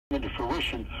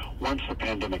fruition once the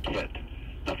pandemic hit.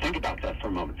 Now think about that for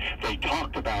a moment. They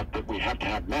talked about that we have to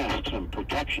have masks and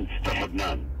protection. They had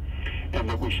none. And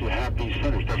that we should have these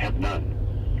centers. They had none.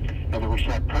 And that we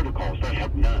should have protocols. They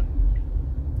had none.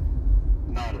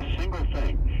 Not a single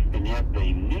thing. And yet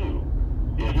they knew,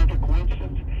 isn't it a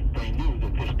coincidence, they knew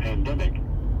that this pandemic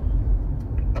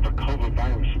of a COVID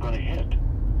virus was going to hit.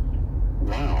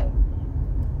 Wow.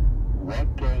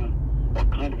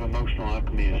 What kind of emotional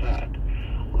alchemy is that?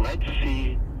 Let's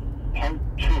see part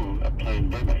 2 of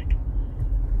Pandemic.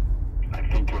 I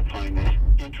think you'll find this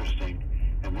interesting,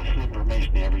 and this is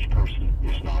information the average person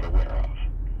is not aware of.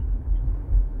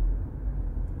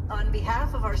 On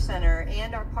behalf of our center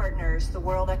and our partners, the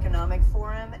World Economic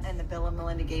Forum and the Bill and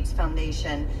Melinda Gates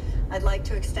Foundation, I'd like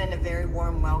to extend a very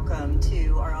warm welcome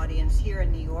to our audience here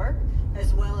in New York,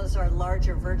 as well as our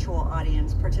larger virtual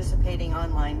audience participating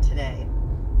online today.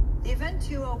 The Event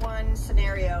 201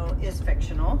 scenario is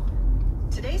fictional.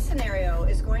 Today's scenario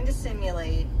is going to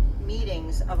simulate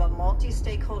meetings of a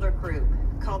multi-stakeholder group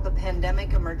called the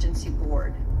Pandemic Emergency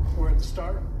Board. We're at the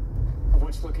start of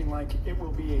what's looking like it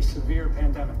will be a severe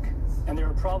pandemic. And there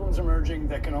are problems emerging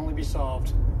that can only be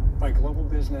solved by global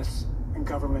business and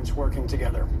governments working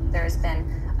together. There's been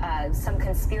some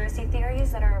conspiracy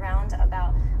theories that are around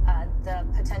about the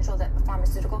potential that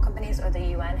pharmaceutical companies or the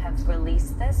UN have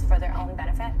released this for their own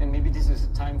benefit. And maybe this is a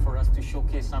time for us to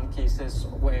showcase some cases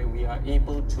where we are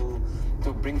able to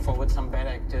bring forward some bad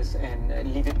actors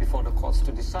and leave it before the courts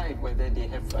to decide whether they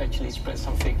have actually spread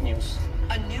some fake news.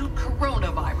 A new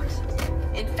coronavirus.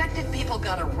 Infected people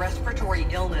got a respiratory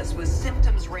illness with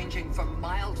symptoms ranging from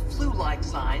mild flu-like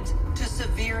signs to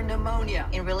severe pneumonia.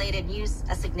 In related news,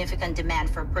 a significant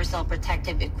demand for personal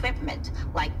protective equipment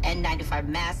like N95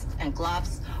 masks and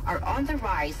gloves are on the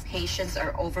rise. Patients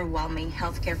are overwhelming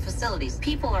healthcare facilities.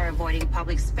 People are avoiding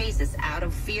public spaces out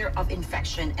of fear of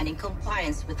infection and in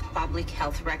compliance with public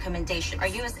health recommendations. Our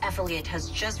U.S. affiliate has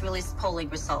just released polling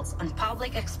results on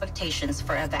public expectations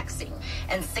for a vaccine,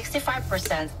 and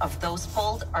 65% of those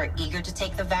polled are eager to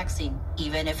take the vaccine,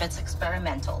 even if it's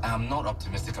experimental. I'm not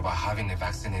optimistic about having a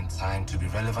vaccine in time to be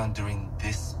relevant during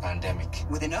this pandemic.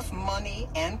 With enough money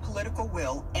and political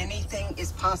will, anything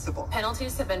is possible.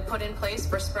 Penalties have been put in place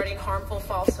for spreading harmful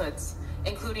falsehoods,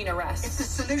 including arrests. If the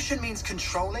solution means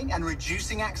controlling and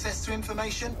reducing access to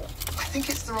information, I think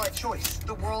it's the right choice.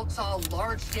 The world saw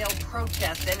large-scale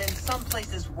protests and in some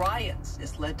places riots.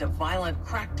 This led to violent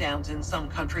crackdowns in some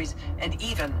countries and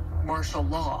even martial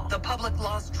law. The public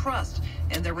lost trust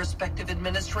in their respective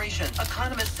administration.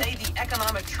 Economists say the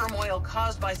economic turmoil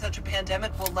caused by such a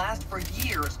pandemic will last for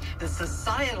years. The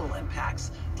societal impacts,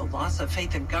 the loss of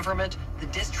faith in government, the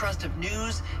distrust of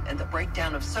news, and the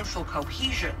breakdown of social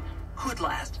cohesion could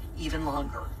last even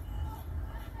longer.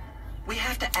 We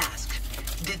have to ask,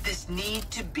 did this need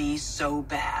to be so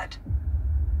bad?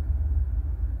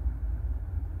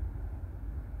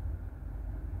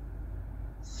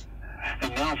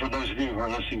 And now for those of you who are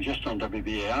listening just on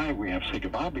WBAI, we have to say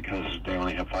goodbye because they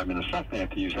only have 5 minutes left. They have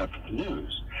to use that for the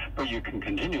news. But you can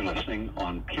continue listening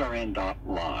on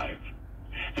prn.live.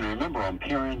 And remember, on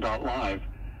prn.live,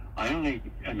 I only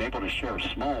am able to share a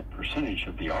small percentage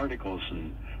of the articles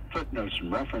and footnotes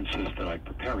and references that I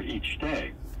prepare each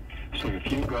day. So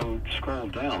if you scroll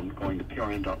down, going to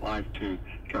prn.live to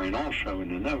Gary Null Show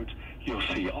in the notes, you'll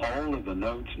see all of the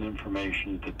notes and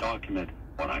information to document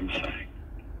what I'm saying.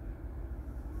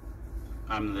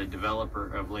 I'm the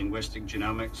developer of Linguistic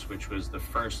Genomics, which was the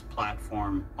first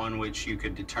platform on which you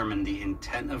could determine the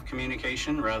intent of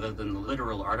communication rather than the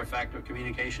literal artifact of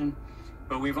communication.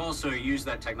 But we've also used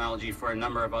that technology for a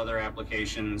number of other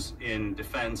applications in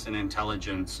defense and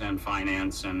intelligence and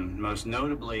finance, and most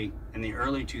notably in the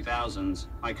early 2000s,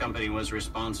 my company was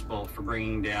responsible for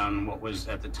bringing down what was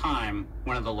at the time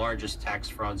one of the largest tax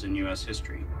frauds in U.S.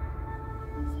 history.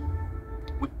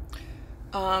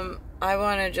 I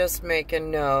want to just make a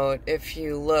note. If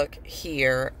you look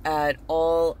here at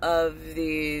all of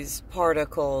these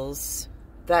particles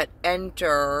that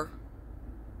enter,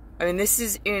 I mean, this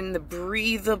is in the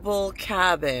breathable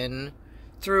cabin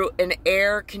through an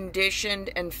air-conditioned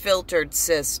and filtered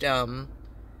system.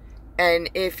 And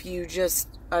if you just,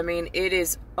 I mean, it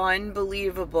is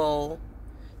unbelievable.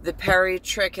 The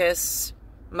peritrichus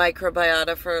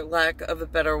microbiota, for lack of a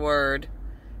better word,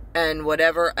 and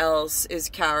whatever else is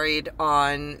carried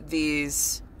on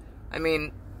these, I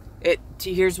mean,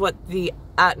 here's what the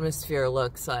atmosphere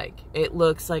looks like. It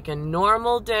looks like a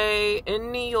normal day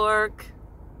in New York.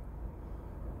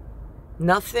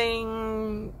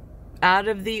 Nothing out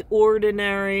of the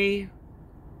ordinary.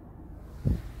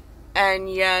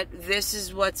 And yet, this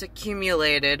is what's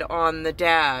accumulated on the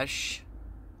dash.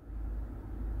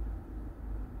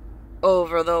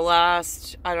 over the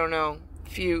last, I don't know,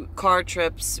 few car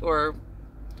trips, or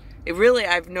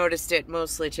I've noticed it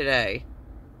mostly today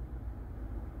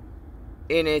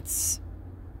in its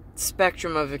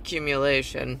spectrum of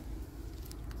accumulation.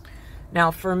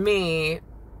 Now, for me,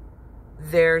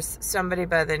 there's somebody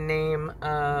by the name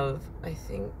of, I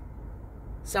think,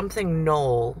 something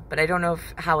Knoll, but I don't know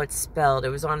how it's spelled. It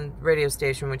was on radio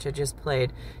station, which I just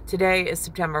played. Today is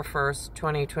September 1st,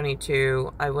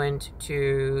 2022. I went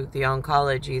to the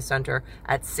Oncology Center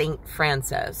at St.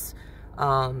 Francis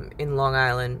in Long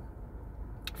Island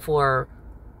for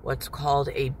what's called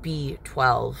a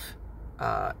B12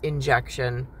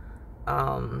 injection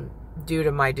due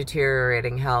to my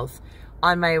deteriorating health.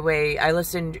 On my way, I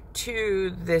listened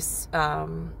to this,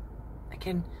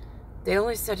 they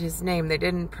only said his name. They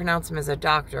didn't pronounce him as a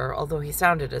doctor, although he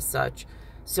sounded as such.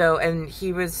 So, and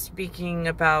he was speaking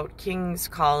about King's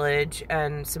College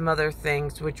and some other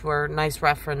things, which were nice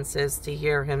references to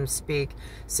hear him speak,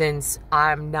 since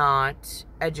I'm not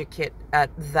educated at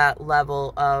that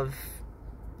level of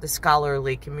the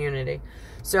scholarly community.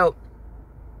 So,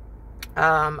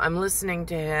 I'm listening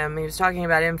to him. He was talking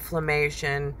about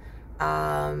inflammation.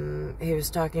 He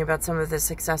was talking about some of the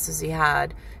successes he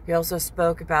had. He also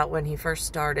spoke about when he first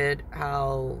started,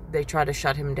 how they tried to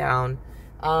shut him down.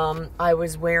 I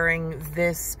was wearing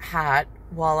this hat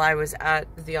while I was at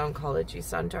the Oncology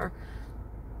Center.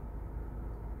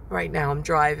 Right now I'm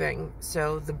driving,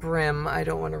 so the brim, I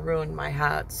don't want to ruin my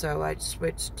hat, so I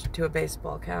switched to a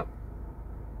baseball cap.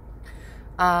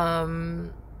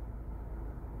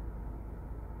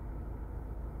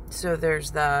 So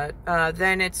there's that.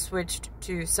 Then it switched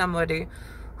to somebody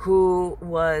who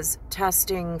was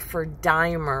testing for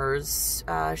dimers.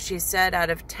 She said out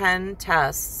of 10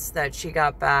 tests that she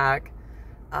got back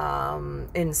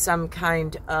in some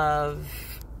kind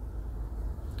of,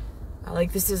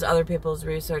 like, this is other people's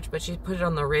research, but she put it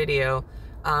on the radio.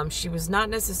 She was not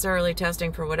necessarily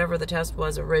testing for whatever the test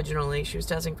was originally. She was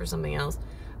testing for something else.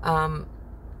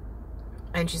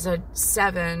 And she said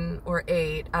 7 or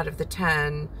 8 out of the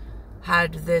 10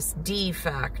 had this D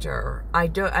factor. I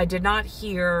did not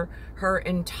hear her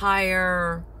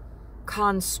entire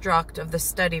construct of the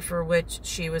study for which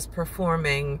she was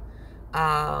performing,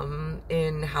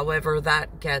 in however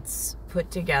that gets put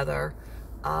together.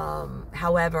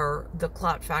 However, the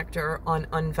clot factor on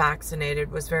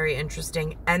unvaccinated was very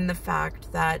interesting, and the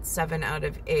fact that 7 out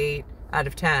of 8 out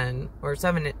of 10, or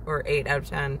 7 or 8 out of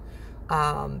 10,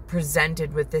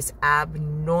 presented with this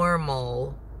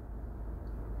abnormal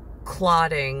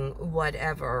clotting,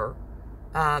 whatever,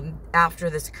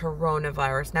 after this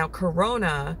coronavirus. Now,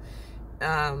 corona,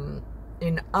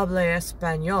 in habla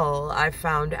español, I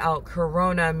found out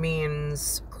corona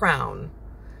means crown.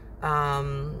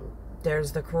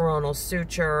 There's the coronal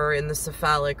suture in the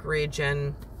cephalic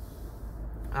region,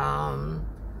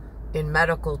 in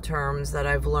medical terms, that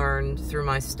I've learned through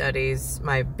my studies,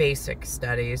 my basic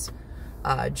studies,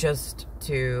 just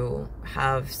to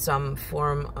have some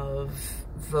form of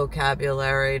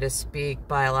vocabulary to speak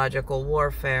biological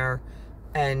warfare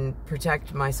and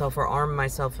protect myself or arm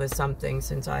myself with something,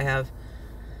 since I have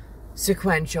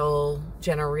sequential,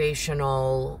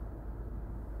 generational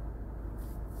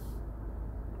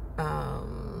I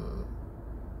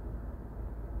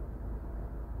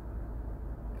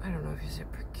don't know if you say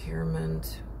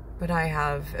procurement, but I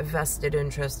have a vested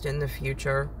interest in the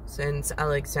future, since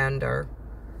Alexander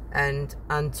and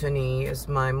Anthony is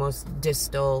my most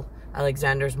distal.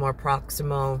 Alexander's more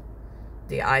proximal.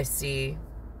 The IC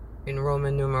in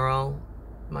Roman numeral,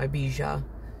 my bija,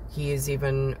 he is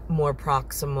even more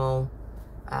proximal.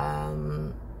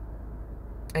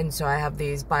 And so I have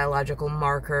these biological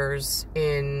markers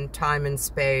in time and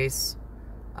space,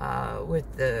 with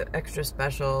the extra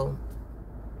special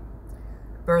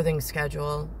birthing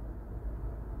schedule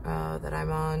that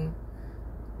I'm on.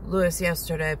 Lewis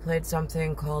yesterday played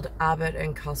something called Abbott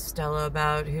and Costello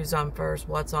about who's on first,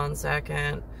 what's on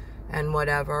second, and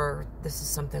whatever. This is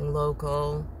something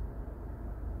local.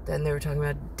 Then they were talking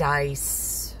about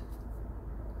dice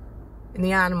in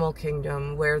the animal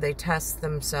kingdom, where they test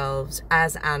themselves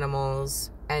as animals,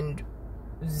 and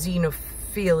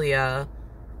xenophilia.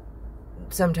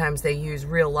 Sometimes they use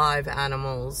real live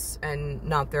animals and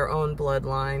not their own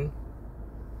bloodline.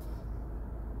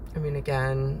 I mean,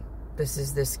 again, this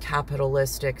is this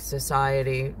capitalistic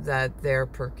society that they're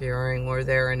procuring or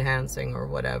they're enhancing or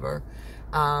whatever.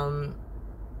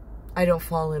 I don't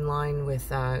fall in line with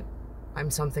that.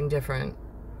 I'm something different.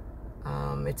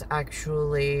 It's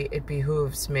actually, it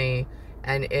behooves me,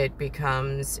 and it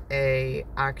becomes a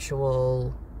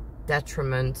actual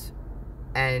detriment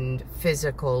and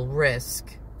physical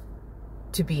risk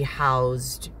to be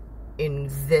housed in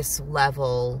this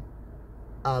level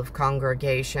of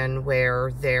congregation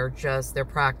where their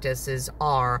practices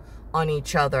are on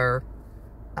each other,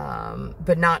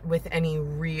 but not with any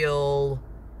real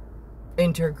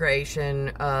integration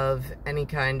of any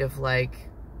kind of like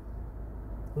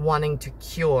wanting to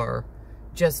cure,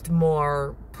 just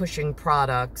more pushing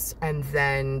products and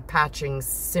then patching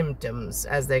symptoms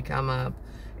as they come up.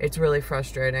 It's really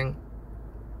frustrating.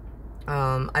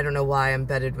 I don't know why I'm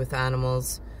bedded with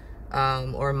animals,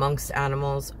 or amongst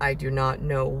animals. I do not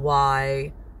know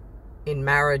why in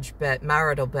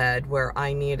marital bed, where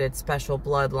I needed special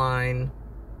bloodline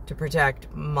to protect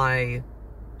my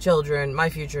children, my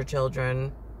future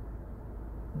children,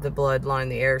 the bloodline,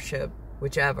 the heirship,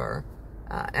 whichever,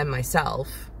 and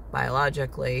myself,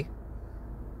 biologically.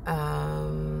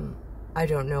 I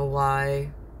don't know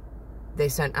why they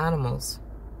sent animals.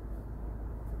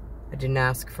 I didn't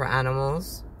ask for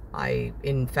animals. I,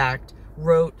 in fact,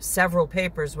 wrote several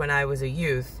papers when I was a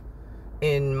youth.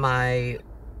 In my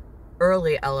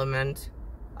early element,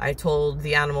 I told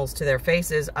the animals to their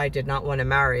faces I did not want to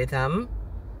marry them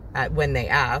when they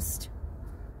asked.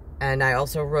 And I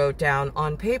also wrote down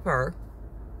on paper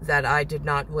that I did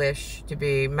not wish to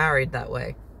be married that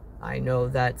way. I know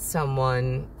that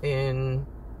someone in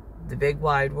the big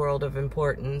wide world of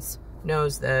importance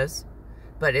knows this,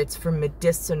 but it's for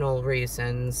medicinal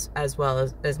reasons as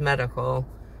well as medical.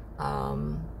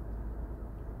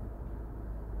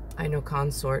 I know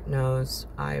Consort knows.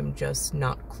 I'm just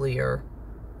not clear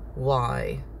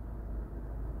why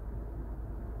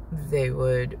they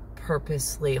would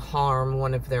purposely harm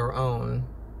one of their own,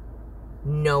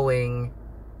 knowing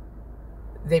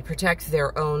they protect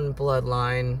their own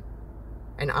bloodline,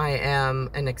 and I am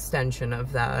an extension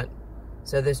of that.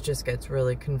 So this just gets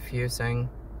really confusing.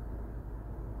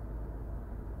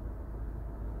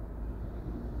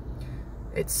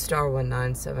 It's star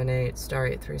 1978, star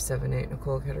 8378,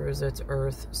 Nicole, Cattaruzza. It's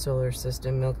Earth, solar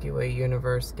system, Milky Way,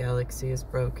 universe, galaxy is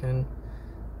broken.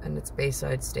 And it's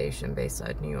Bayside Station,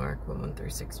 Bayside, New York,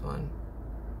 11361.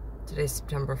 Today's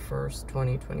September 1st,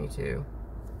 2022.